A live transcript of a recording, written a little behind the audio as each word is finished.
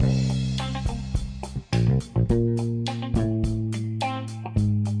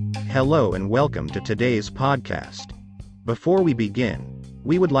Hello and welcome to today's podcast. Before we begin,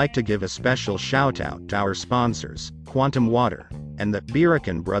 we would like to give a special shout out to our sponsors, Quantum Water, and the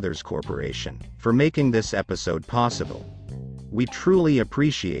Birakan Brothers Corporation, for making this episode possible. We truly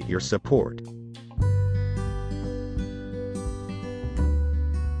appreciate your support.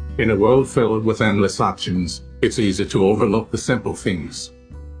 In a world filled with endless options, it's easy to overlook the simple things.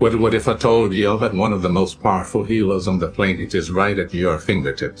 What if I told you that one of the most powerful healers on the planet is right at your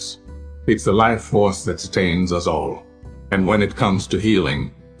fingertips? It's the life force that sustains us all. And when it comes to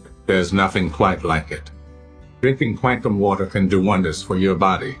healing, there's nothing quite like it. Drinking quantum water can do wonders for your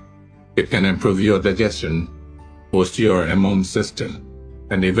body. It can improve your digestion, boost your immune system,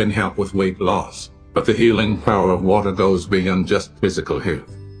 and even help with weight loss. But the healing power of water goes beyond just physical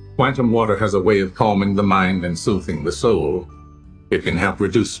health. Quantum water has a way of calming the mind and soothing the soul. It can help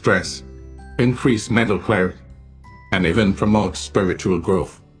reduce stress, increase mental clarity, and even promote spiritual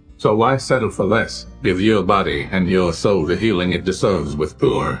growth. So why settle for less? Give your body and your soul the healing it deserves with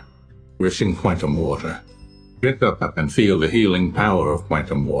pure, nourishing quantum water. Drink up and feel the healing power of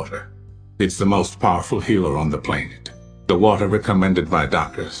quantum water. It's the most powerful healer on the planet. The water recommended by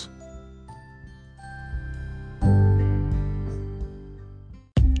doctors.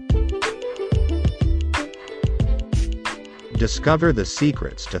 Discover the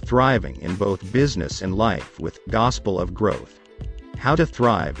secrets to thriving in both business and life with Gospel of Growth. How to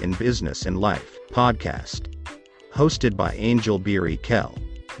Thrive in Business and Life podcast. Hosted by Angel Beery Kell.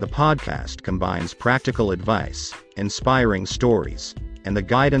 The podcast combines practical advice, inspiring stories, and the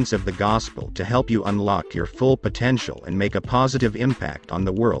guidance of the gospel to help you unlock your full potential and make a positive impact on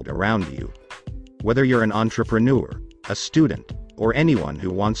the world around you. Whether you're an entrepreneur, a student, or anyone who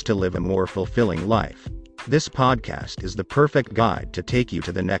wants to live a more fulfilling life, this podcast is the perfect guide to take you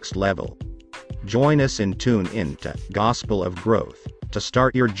to the next level. Join us and tune in to Gospel of Growth to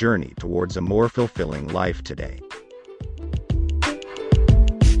start your journey towards a more fulfilling life today.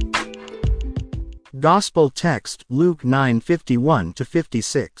 Gospel text Luke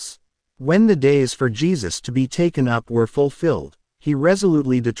 9:51-56. When the days for Jesus to be taken up were fulfilled, he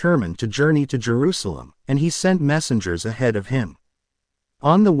resolutely determined to journey to Jerusalem, and he sent messengers ahead of him.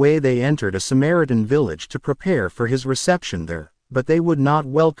 On the way they entered a Samaritan village to prepare for his reception there, but they would not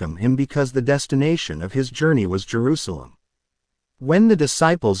welcome him because the destination of his journey was Jerusalem. When the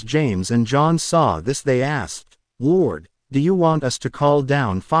disciples James and John saw this, they asked, "Lord, do you want us to call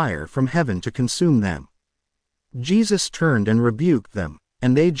down fire from heaven to consume them?" Jesus turned and rebuked them,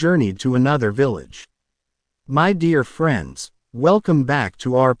 and they journeyed to another village. My dear friends, welcome back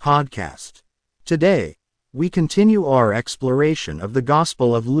to our podcast. Today, we continue our exploration of the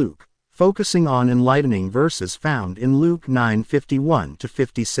Gospel of Luke, focusing on enlightening verses found in Luke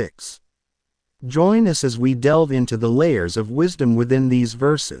 9:51-56. Join us as we delve into the layers of wisdom within these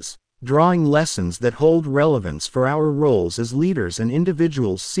verses, drawing lessons that hold relevance for our roles as leaders and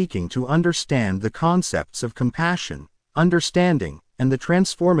individuals seeking to understand the concepts of compassion, understanding, and the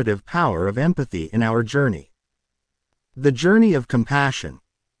transformative power of empathy in our journey. The journey of compassion.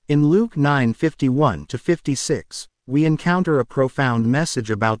 In Luke 9:51-56, we encounter a profound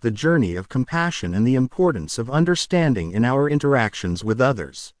message about the journey of compassion and the importance of understanding in our interactions with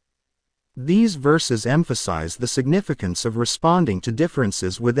others. These verses emphasize the significance of responding to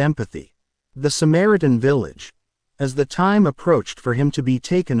differences with empathy. The Samaritan village. As the time approached for him to be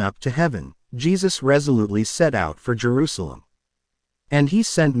taken up to heaven, Jesus resolutely set out for Jerusalem. And he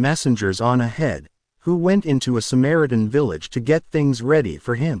sent messengers on ahead, who went into a Samaritan village to get things ready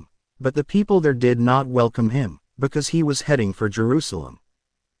for him, but the people there did not welcome him, because he was heading for Jerusalem.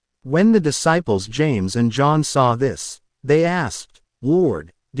 When the disciples James and John saw this, they asked,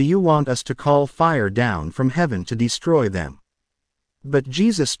 "Lord, do you want us to call fire down from heaven to destroy them?" But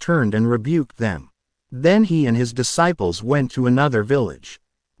Jesus turned and rebuked them. Then he and his disciples went to another village.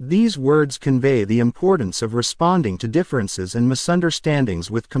 These words convey the importance of responding to differences and misunderstandings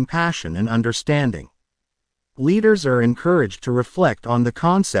with compassion and understanding. Leaders are encouraged to reflect on the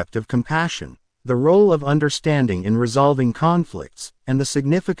concept of compassion, the role of understanding in resolving conflicts, and the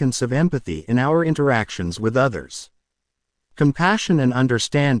significance of empathy in our interactions with others. Compassion and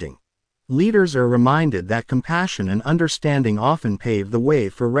understanding. Leaders are reminded that compassion and understanding often pave the way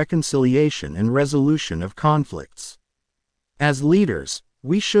for reconciliation and resolution of conflicts. As leaders,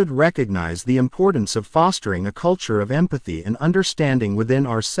 we should recognize the importance of fostering a culture of empathy and understanding within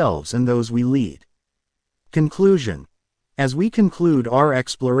ourselves and those we lead. Conclusion. As we conclude our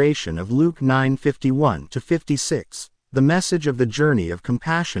exploration of Luke 9:51-56, the message of the journey of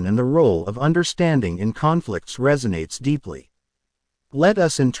compassion and the role of understanding in conflicts resonates deeply. Let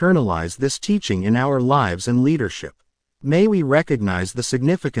us internalize this teaching in our lives and leadership. May we recognize the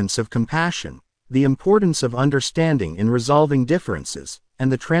significance of compassion, the importance of understanding in resolving differences,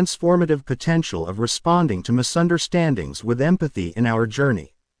 and the transformative potential of responding to misunderstandings with empathy in our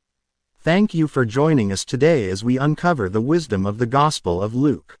journey. Thank you for joining us today as we uncover the wisdom of the Gospel of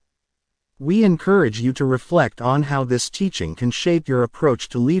Luke. We encourage you to reflect on how this teaching can shape your approach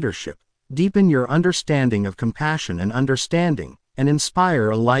to leadership, deepen your understanding of compassion and understanding, and inspire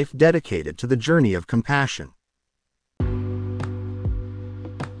a life dedicated to the journey of compassion.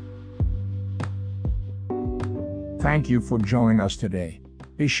 Thank you for joining us today.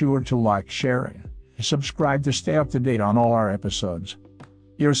 Be sure to like, share, and subscribe to stay up to date on all our episodes.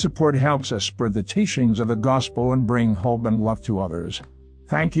 Your support helps us spread the teachings of the gospel and bring hope and love to others.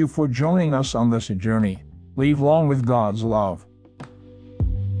 Thank you for joining us on this journey. Live long with God's love.